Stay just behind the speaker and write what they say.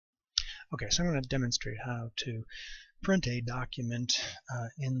Okay, so I'm going to demonstrate how to print a document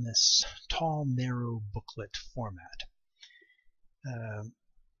in this tall, narrow booklet format.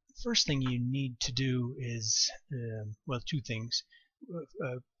 First thing you need to do is, well, two things.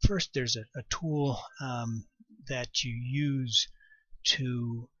 First, there's a tool that you use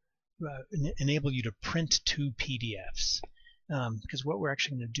to enable you to print two PDFs. Because what we're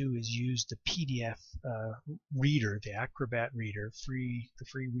actually going to do is use the PDF reader, the Acrobat reader, the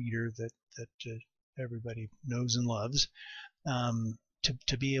free reader that everybody knows and loves,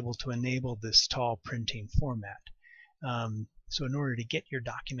 to be able to enable this tall printing format. So in order to get your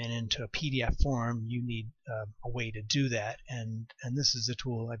document into a PDF form, you need a way to do that, and this is a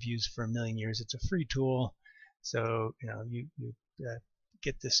tool I've used for a million years. It's a free tool, so you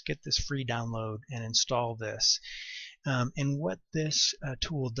get this free download and install this. And what this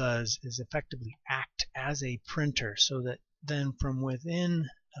tool does is effectively act as a printer, so that then from within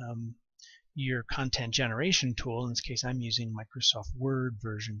your content generation tool, in this case I'm using Microsoft Word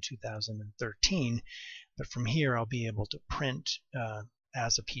version 2013, but from here I'll be able to print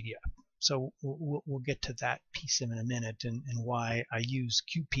as a PDF. So we'll get to that piece in a minute, and why I use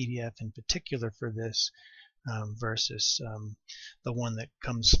QPDF in particular for this versus the one that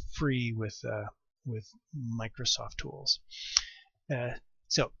comes free with Microsoft tools. You're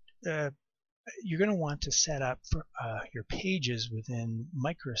going to want to set up your pages within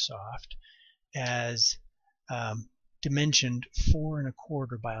Microsoft as dimensioned 4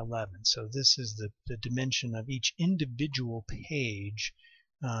 1/4 by 11. So this is the dimension of each individual page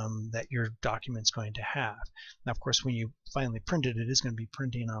that your document's going to have. Now, of course, when you finally print it, it is going to be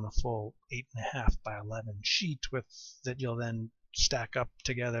printing on a full 8.5 by 11 sheet that you'll then stack up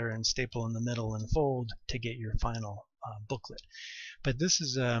together and staple in the middle and fold to get your final booklet. But this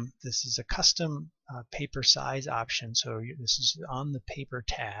is a custom paper size option. So this is on the paper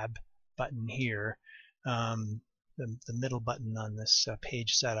tab button here, the middle button on this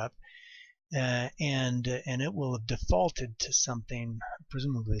page setup, and it will have defaulted to something,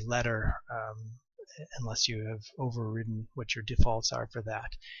 presumably letter, unless you have overridden what your defaults are for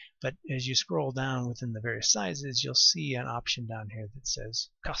that. But as you scroll down within the various sizes, you'll see an option down here that says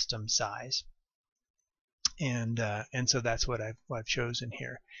custom size, and so that's what I've chosen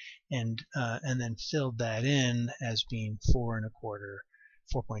here, and then filled that in as being 4 1/4,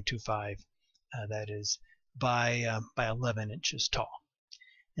 4.25, that is by 11 inches tall.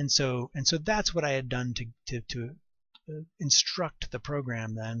 And so that's what I had done to instruct the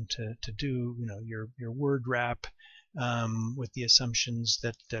program then to do your word wrap with the assumptions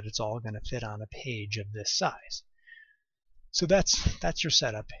that it's all going to fit on a page of this size. So that's your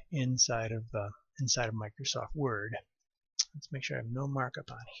setup inside of Microsoft Word. Let's make sure I have no markup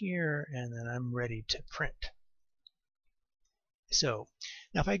on here, and then I'm ready to print. So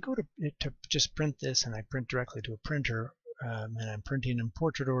now if I go to just print this, and I print directly to a printer, and I'm printing in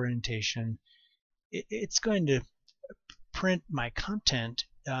portrait orientation, it's going to print my content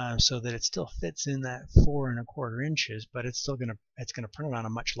so that it still fits in that 4 1/4 inches, but it's going to print it on a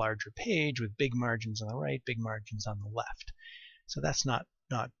much larger page with big margins on the right, big margins on the left. So that's not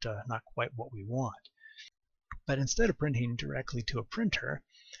quite what we want. But instead of printing directly to a printer,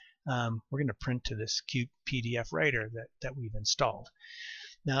 we're going to print to this QPDF writer that we've installed.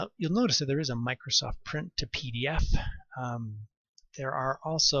 Now you'll notice that there is a Microsoft Print to PDF. There are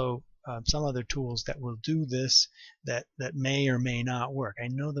also some other tools that will do this that may or may not work. I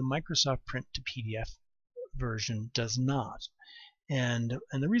know the Microsoft Print to PDF version does not, and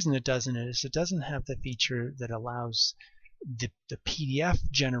the reason it doesn't is it doesn't have the feature that allows the PDF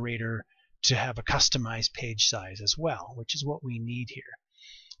generator to have a customized page size as well, which is what we need here.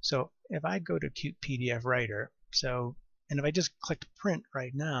 So if I go to QPDF writer, and if I just click print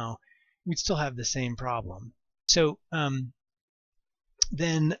right now, we'd still have the same problem. So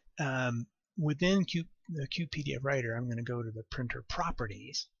then within the QPDF writer, I'm going to go to the printer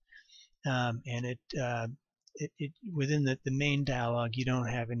properties, and within the main dialog, you don't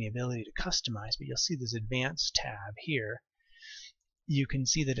have any ability to customize, but you'll see this advanced tab here. You can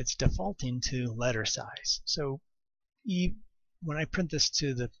see that it's defaulting to letter size. So when I print this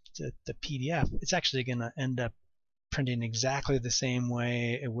to the PDF, it's actually going to end up printing exactly the same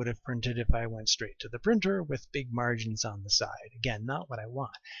way it would have printed if I went straight to the printer with big margins on the side. Again, not what I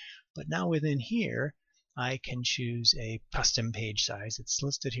want. But now within here, I can choose a custom page size. It's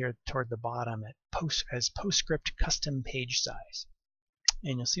listed here toward the bottom as PostScript custom page size.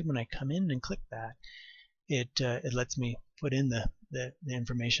 And you'll see when I come in and click that, it lets me put in the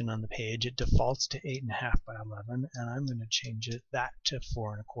information on the page. It defaults to 8.5 by 11, and I'm going to change that to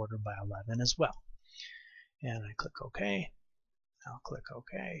 4 1/4 by 11 as well. And I click OK. I'll click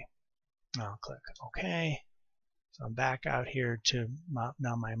OK. I'll click OK. So I'm back out here to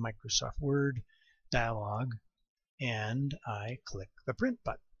now my Microsoft Word dialog, and I click the print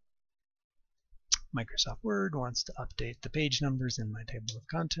button. Microsoft Word wants to update the page numbers in my table of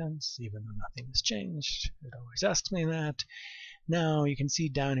contents, even though nothing has changed. It always asks me that. Now you can see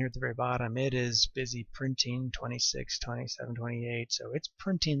down here at the very bottom, it is busy printing 26, 27, 28. So it's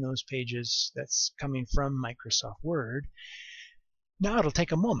printing those pages that's coming from Microsoft Word. Now it'll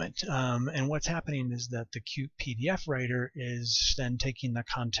take a moment, and what's happening is that the Qt PDF writer is then taking the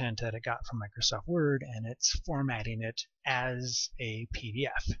content that it got from Microsoft Word and it's formatting it as a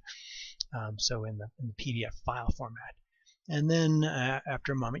PDF. So in the PDF file format. And then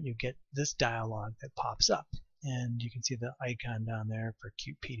after a moment you get this dialog that pops up, and you can see the icon down there for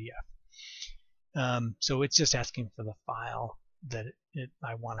Qt PDF. So it's just asking for the file that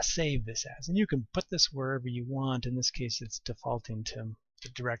I want to save this as, and you can put this wherever you want. In this case it's defaulting to the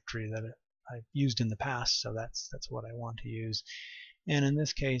directory that I've used in the past, so that's what I want to use. And in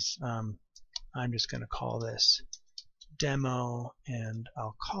this case I'm just going to call this demo, and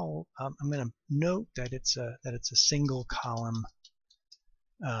I'll call I'm going to note that it's a single column,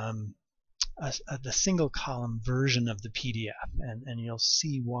 the single column version of the PDF, and you'll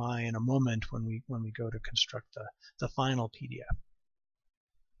see why in a moment when we go to construct the final PDF.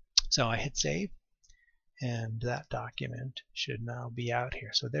 So I hit save, and that document should now be out here.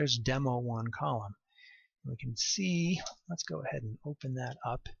 So there's demo 1 column. We can see, let's go ahead and open that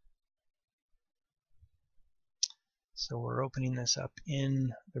up. So we're opening this up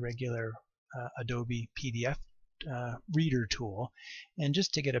in the regular Adobe PDF reader tool. And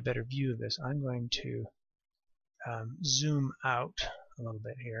just to get a better view of this, I'm going to zoom out a little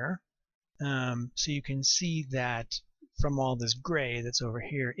bit here. So you can see that from all this gray that's over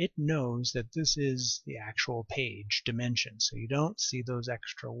here, it knows that this is the actual page dimension. So you don't see those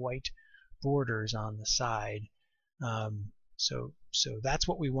extra white borders on the side. So that's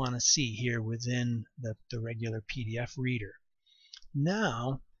what we want to see here within the regular PDF reader.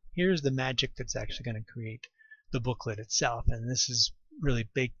 Now, here's the magic that's actually going to create the booklet itself, and this is really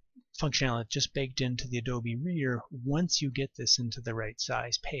big functionality just baked into the Adobe Reader once you get this into the right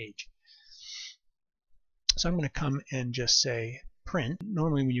size page. So I'm going to come and just say print.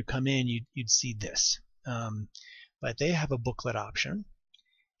 Normally when you come in you'd see this, but they have a booklet option,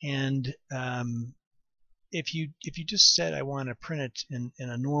 and if you just said I want to print it in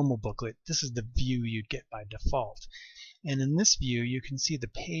a normal booklet, this is the view you'd get by default. And in this view you can see the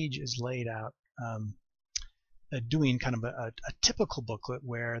page is laid out doing kind of a typical booklet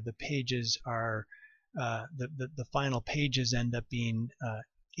where the pages are the final pages end up being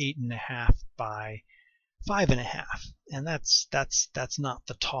 8.5 by 5.5, and that's not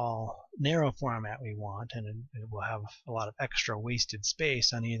the tall narrow format we want, and it will have a lot of extra wasted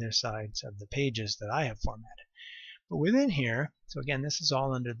space on either sides of the pages that I have formatted. But within here, so again this is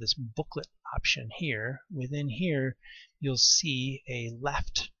all under this booklet option here, within here you'll see a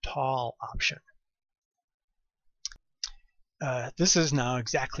left tall option. This is now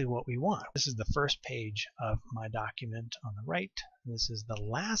exactly what we want. This is the first page of my document on the right. This is the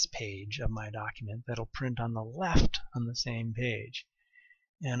last page of my document that'll print on the left on the same page.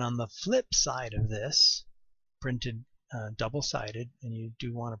 And on the flip side of this, printed double-sided, and you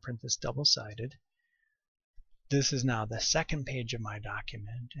do want to print this double-sided, this is now the second page of my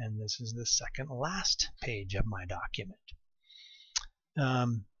document, and this is the second last page of my document.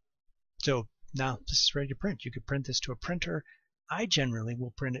 So now this is ready to print. You could print this to a printer. I generally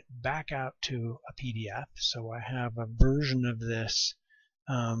will print it back out to a PDF, so I have a version of this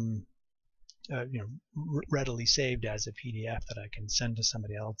readily saved as a PDF that I can send to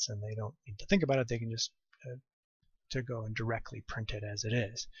somebody else, and they don't need to think about it. They can just to go and directly print it as it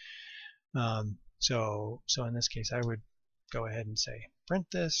is. So in this case I would go ahead and say print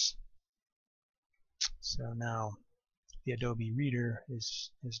this. So now the Adobe Reader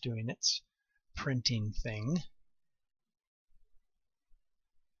is doing its printing thing,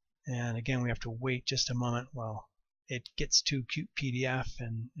 and again we have to wait just a moment while it gets to Qt PDF,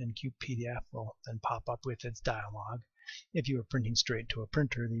 and Qt PDF will then pop up with its dialog. If you were printing straight to a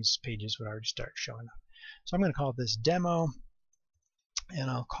printer, these pages would already start showing up. So I'm going to call this demo, and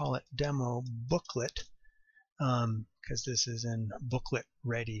I'll call it demo booklet because this is in booklet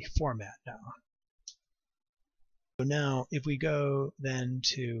ready format now. So now if we go then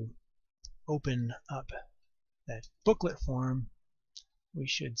to open up that booklet form, we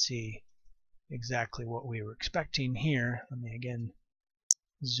should see exactly what we were expecting here. Let me again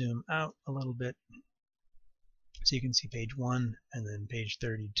zoom out a little bit so you can see page 1 and then page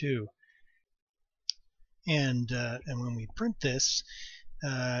 32. And when we print this,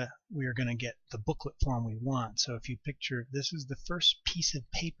 we are going to get the booklet form we want. So if you picture, this is the first piece of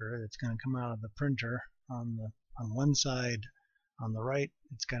paper that's going to come out of the printer on one side. On the right,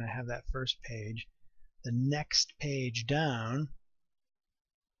 it's going to have that first page. The next page down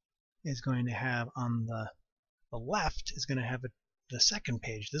is going to have, on the left, is going to have the second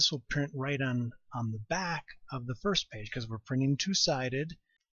page. This will print right on the back of the first page because we're printing two-sided.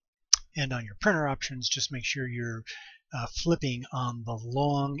 And on your printer options, just make sure you're flipping on the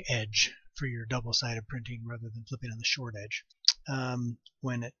long edge for your double-sided printing rather than flipping on the short edge.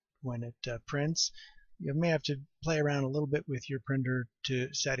 When it prints, you may have to play around a little bit with your printer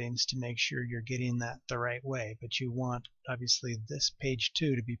settings to make sure you're getting that the right way. But you want, obviously, this page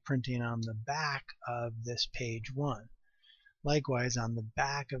 2 to be printing on the back of this page 1. Likewise, on the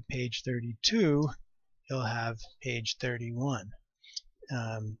back of page 32, you'll have page 31.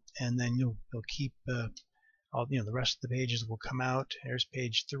 And then you'll keep all, the rest of the pages will come out. Here's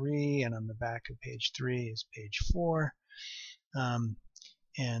page 3, and on the back of page 3 is page 4.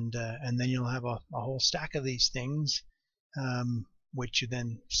 And then you'll have a whole stack of these things, which you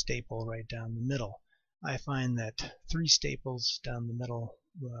then staple right down the middle. I find that 3 staples down the middle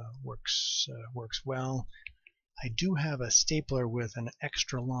works well. I do have a stapler with an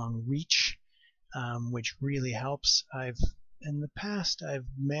extra long reach, which really helps. In the past, I've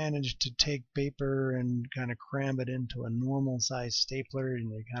managed to take paper and kind of cram it into a normal size stapler, and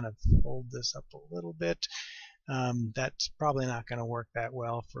you kind of fold this up a little bit. That's probably not going to work that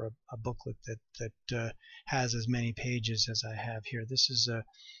well for a booklet that has as many pages as I have here. This is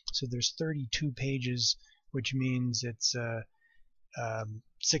so there's 32 pages, which means it's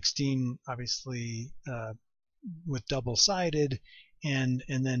 16 obviously with double-sided, and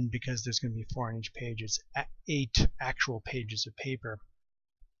then because there's going to be 4 on each page, it's 8 actual pages of paper.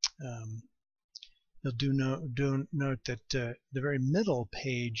 You'll note that the very middle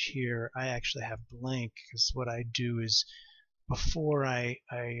page here I actually have blank, because what I do is, before I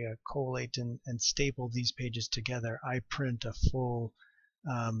collate and staple these pages together, I print a full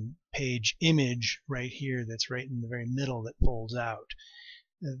page image right here that's right in the very middle that folds out.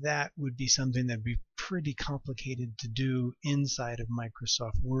 That would be something that would be pretty complicated to do inside of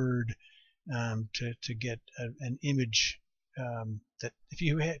Microsoft Word, to get an image that, if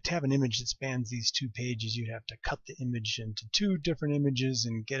you have an image that spans these 2 pages, you'd have to cut the image into 2 different images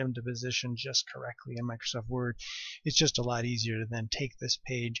and get them to position just correctly in Microsoft Word. It's just a lot easier to then take this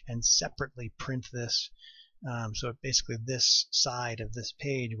page and separately print this. So basically this side of this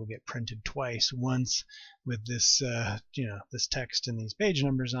page will get printed twice, once with this this text and these page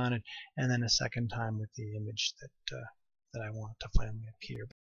numbers on it, and then a second time with the image that I want to finally appear.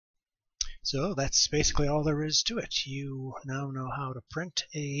 So that's basically all there is to it. You now know how to print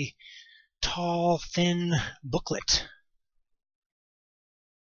a tall, thin booklet.